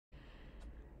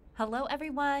Hello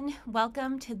everyone,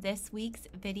 welcome to this week's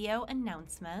video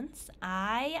announcements.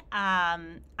 I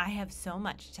have so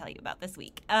much to tell you about this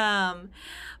week,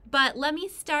 but let me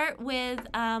start with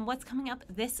what's coming up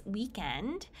this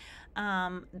weekend.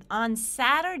 On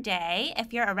Saturday,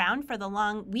 if you're around for the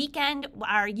long weekend,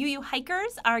 our UU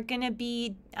hikers are going to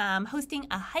be hosting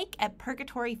a hike at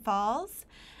Purgatory Falls.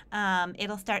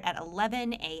 It'll start at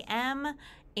 11 a.m.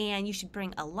 and you should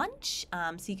bring a lunch,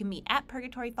 so you can meet at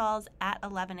Purgatory Falls at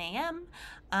 11 a.m.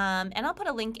 And I'll put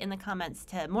a link in the comments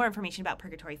to more information about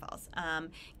Purgatory Falls.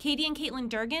 Katie and Caitlin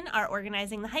Durgan are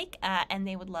organizing the hike, and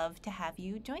they would love to have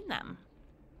you join them.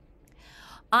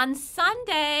 On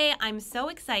Sunday, I'm so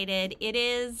excited. It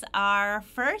is our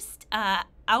first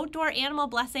outdoor animal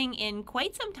blessing in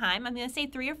quite some time. I'm going to say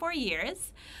 3 or 4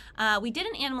 years. We did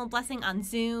an animal blessing on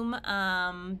Zoom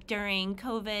during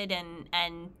COVID,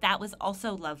 and that was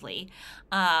also lovely.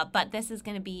 But this is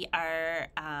going to be our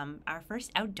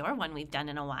first outdoor one we've done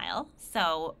in a while.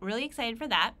 So really excited for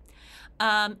that.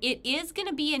 It is going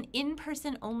to be an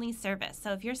in-person only service.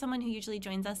 So if you're someone who usually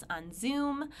joins us on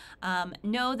Zoom,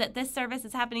 know that this service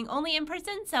is happening only in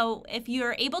person. So if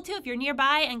you're able to, if you're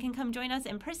nearby and can come join us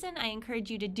in person, I encourage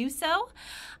you to do so.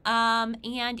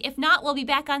 And if not, we'll be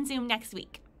back on Zoom next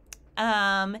week.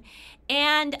 And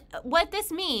what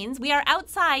this means, we are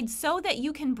outside so that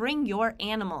you can bring your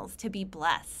animals to be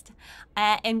blessed.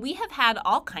 And we have had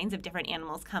all kinds of different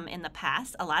animals come in the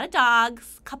past. A lot of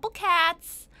dogs, a couple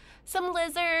cats, some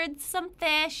lizards, some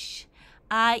fish,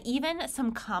 even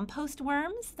some compost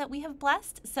worms that we have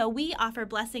blessed. So we offer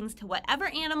blessings to whatever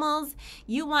animals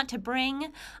you want to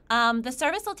bring. The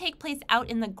service will take place out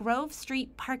in the Grove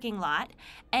Street parking lot.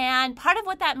 And part of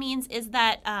what that means is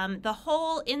that the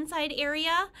whole inside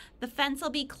area, the fence will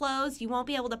be closed. You won't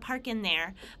be able to park in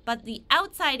there. But the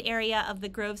outside area of the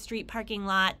Grove Street parking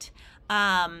lot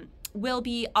will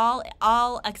be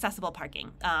all accessible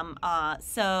parking.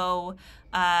 So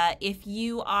if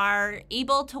you are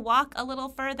able to walk a little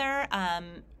further,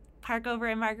 park over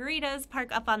in Margaritas,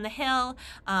 park up on the hill,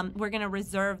 we're going to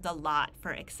reserve the lot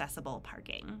for accessible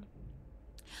parking.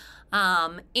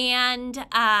 Right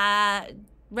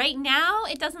now,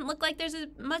 it doesn't look like there's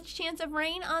much chance of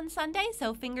rain on Sunday,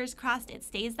 so fingers crossed it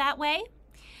stays that way.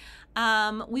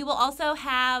 We will also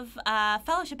have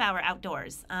fellowship hour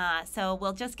outdoors, so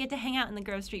we'll just get to hang out in the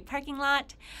Grove Street parking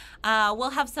lot.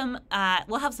 We'll have some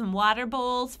water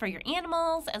bowls for your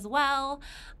animals as well.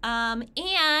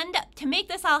 And to make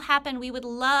this all happen, we would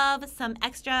love some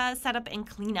extra setup and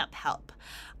cleanup help.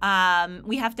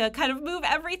 We have to kind of move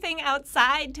everything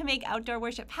outside to make outdoor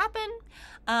worship happen.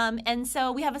 And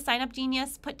so we have a sign-up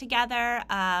genius put together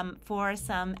for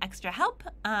some extra help,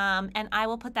 and I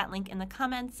will put that link in the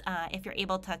comments. If you're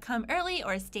able to come early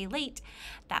or stay late,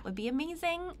 that would be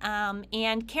amazing.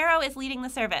 And Caro is leading the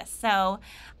service, so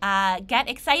get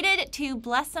excited to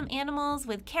bless some animals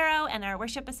with Caro and our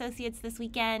worship associates this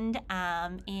weekend,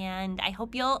 and I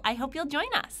hope you'll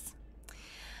join us.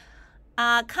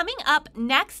 Coming up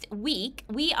next week,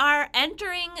 we are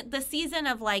entering the season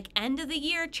of like end of the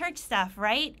year church stuff,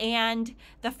 right? And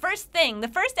the first end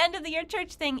of the year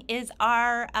church thing is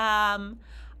our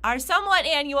somewhat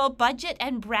annual budget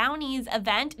and brownies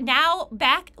event. Now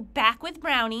back with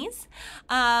brownies.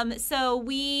 So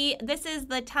this is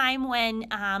the time when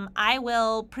I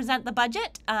will present the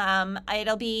budget.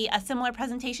 It'll be a similar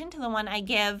presentation to the one I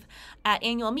give at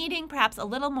annual meeting, perhaps a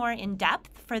little more in depth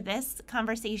for this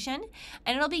conversation,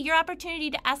 and it'll be your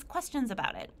opportunity to ask questions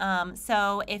about it.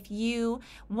 So if you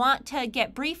want to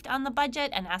get briefed on the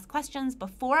budget and ask questions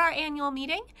before our annual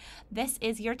meeting, this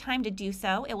is your time to do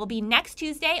so. It will be next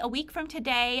Tuesday, a week from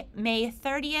today, May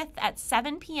 30th at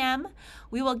 7 p.m.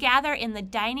 We will gather in the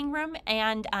dining room,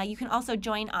 and you can also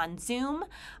join on Zoom,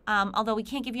 although we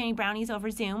can't give you any brownies over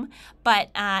Zoom.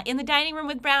 But in the dining room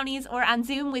with brownies or on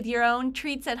Zoom with your own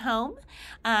treats at home,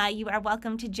 you are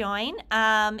welcome to join.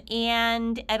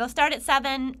 And it'll start at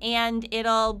 7, and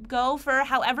it'll go for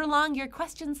however long your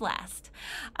questions last.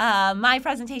 My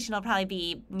presentation will probably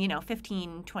be,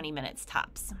 15, 20 minutes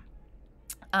tops.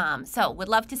 So would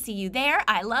love to see you there.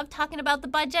 I love talking about the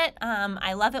budget.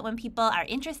 I love it when people are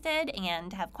interested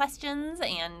and have questions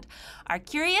and are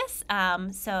curious.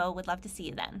 So would love to see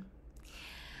you then.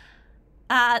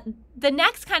 The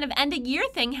next kind of end of year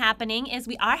thing happening is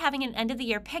we are having an end of the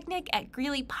year picnic at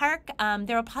Greeley Park.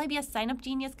 There will probably be a sign-up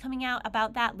genius coming out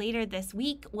about that later this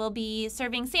week. We'll be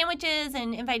serving sandwiches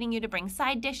and inviting you to bring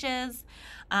side dishes.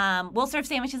 We'll serve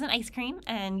sandwiches and ice cream,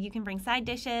 and you can bring side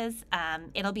dishes.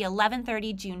 It'll be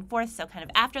 11:30 June 4th, so kind of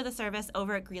after the service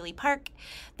over at Greeley Park.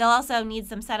 They'll also need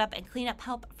some setup and cleanup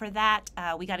help for that.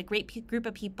 We got a great group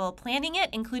of people planning it,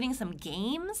 including some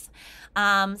games.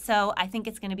 So I think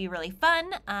it's going to be really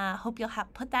fun. Hope you'll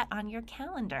put that on your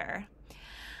calendar.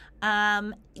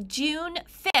 June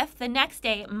 5th, the next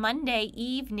day, Monday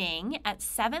evening at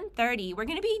 7:30, we're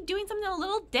going to be doing something a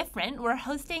little different. We're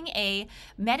hosting a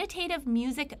meditative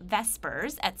music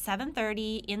vespers at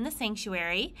 7:30 in the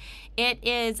sanctuary. It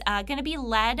is going to be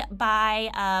led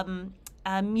by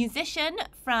a musician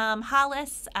from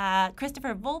Hollis,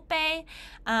 Christopher Volpe,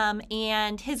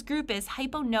 and his group is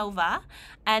Hyponova,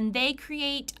 and they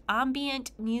create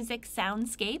ambient music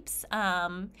soundscapes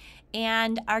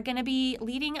and are going to be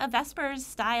leading a Vespers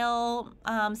style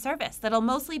service that'll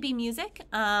mostly be music,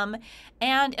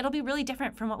 and it'll be really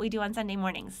different from what we do on Sunday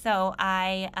mornings. So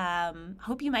I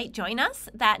hope you might join us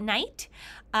that night.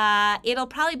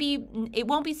 It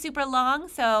won't be super long,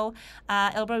 so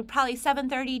it'll be probably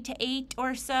 7:30 to 8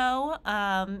 or so,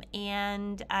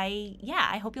 and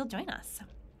I hope you'll join us.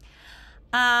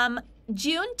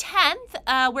 June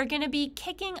 10th, we're going to be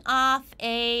kicking off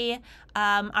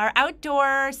our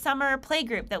outdoor summer play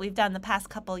group that we've done the past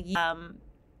couple years.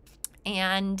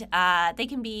 And they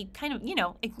can be kind of,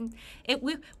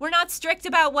 we're not strict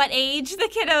about what age the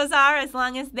kiddos are, as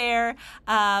long as they're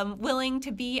willing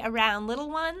to be around little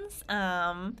ones.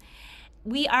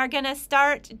 We are going to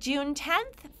start June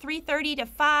 10th, 3:30 to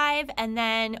 5, and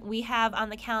then we have on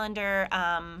the calendar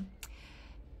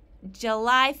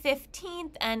July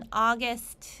 15th and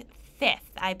August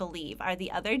 5th, I believe, are the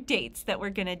other dates that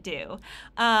we're going to do.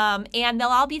 And they'll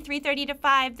all be 3:30 to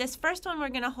 5. This first one we're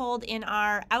going to hold in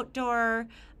our outdoor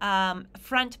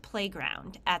front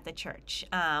playground at the church,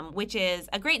 which is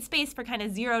a great space for kind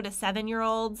of 0 to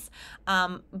 7-year-olds,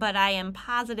 but I am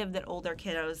positive that older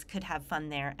kiddos could have fun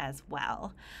there as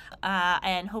well.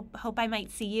 And hope I might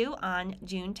see you on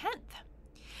June 10th.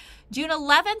 June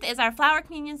 11th is our flower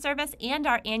communion service and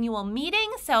our annual meeting,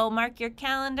 so mark your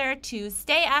calendar to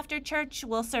stay after church.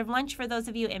 We'll serve lunch for those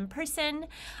of you in person.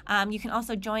 You can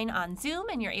also join on Zoom,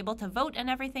 and you're able to vote and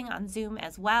everything on Zoom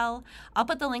as well. I'll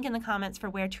put the link in the comments for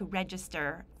where to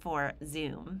register for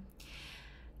Zoom.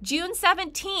 June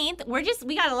 17th,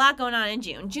 we got a lot going on in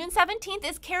June. June 17th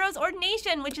is Caro's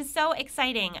ordination, which is so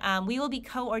exciting. We will be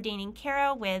co-ordaining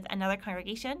Caro with another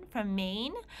congregation from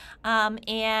Maine,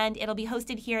 and it'll be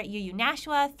hosted here at UU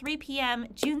Nashua, 3 p.m.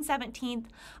 June 17th.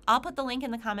 I'll put the link in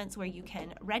the comments where you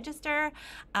can register.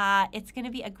 It's going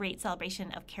to be a great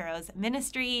celebration of Caro's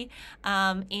ministry,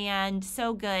 and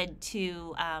so good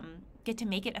to get to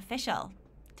make it official,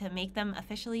 to make them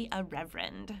officially a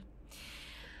reverend.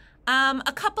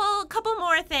 A couple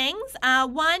more things.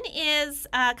 One is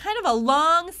kind of a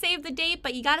long save the date,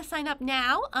 but you got to sign up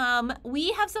now.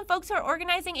 We have some folks who are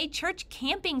organizing a church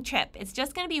camping trip. It's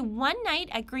just going to be one night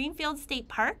at Greenfield State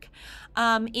Park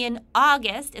in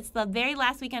August. It's the very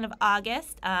last weekend of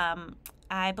August.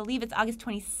 I believe it's August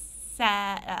 26th or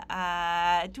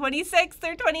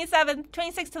 27th,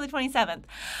 26th to the 27th.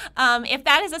 If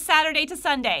that is a Saturday to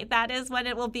Sunday, that is when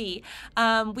it will be.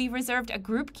 We reserved a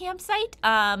group campsite,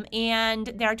 and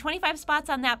there are 25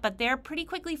 spots on that, but they're pretty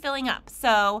quickly filling up.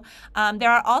 So there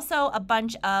are also a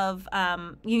bunch of,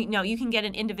 you can get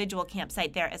an individual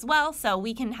campsite there as well. So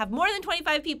we can have more than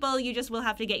 25 people. You just will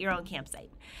have to get your own campsite.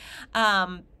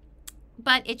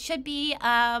 But it should be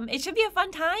a fun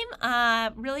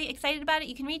time. Really excited about it.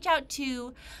 You can reach out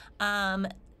to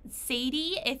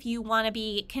Sadie if you want to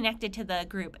be connected to the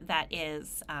group that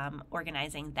is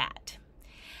organizing that.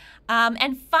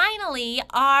 And finally,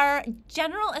 our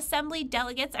General Assembly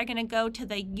delegates are going to go to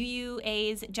the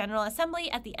UUA's General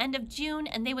Assembly at the end of June,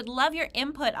 and they would love your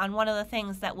input on one of the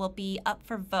things that will be up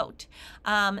for vote.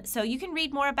 So you can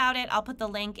read more about it. I'll put the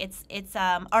link. It's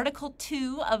Article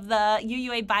 2 of the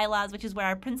UUA bylaws, which is where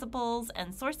our principles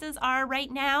and sources are right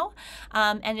now.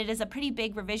 And it is a pretty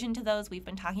big revision to those. We've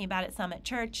been talking about it some at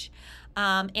church.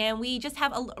 And we just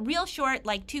have a real short,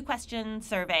 2-question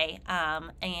survey,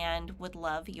 and would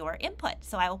love your input.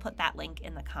 So I will put that link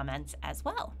in the comments as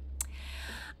well.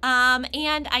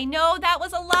 And I know that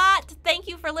was a lot. Thank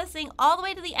you for listening all the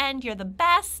way to the end. You're the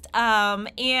best.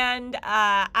 And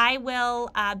I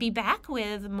will be back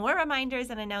with more reminders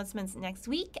and announcements next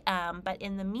week. But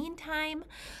in the meantime,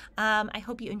 I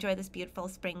hope you enjoy this beautiful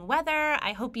spring weather.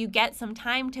 I hope you get some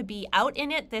time to be out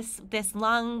in it this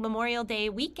long Memorial Day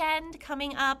weekend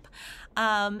coming up.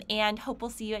 And hope we'll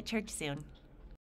see you at church soon.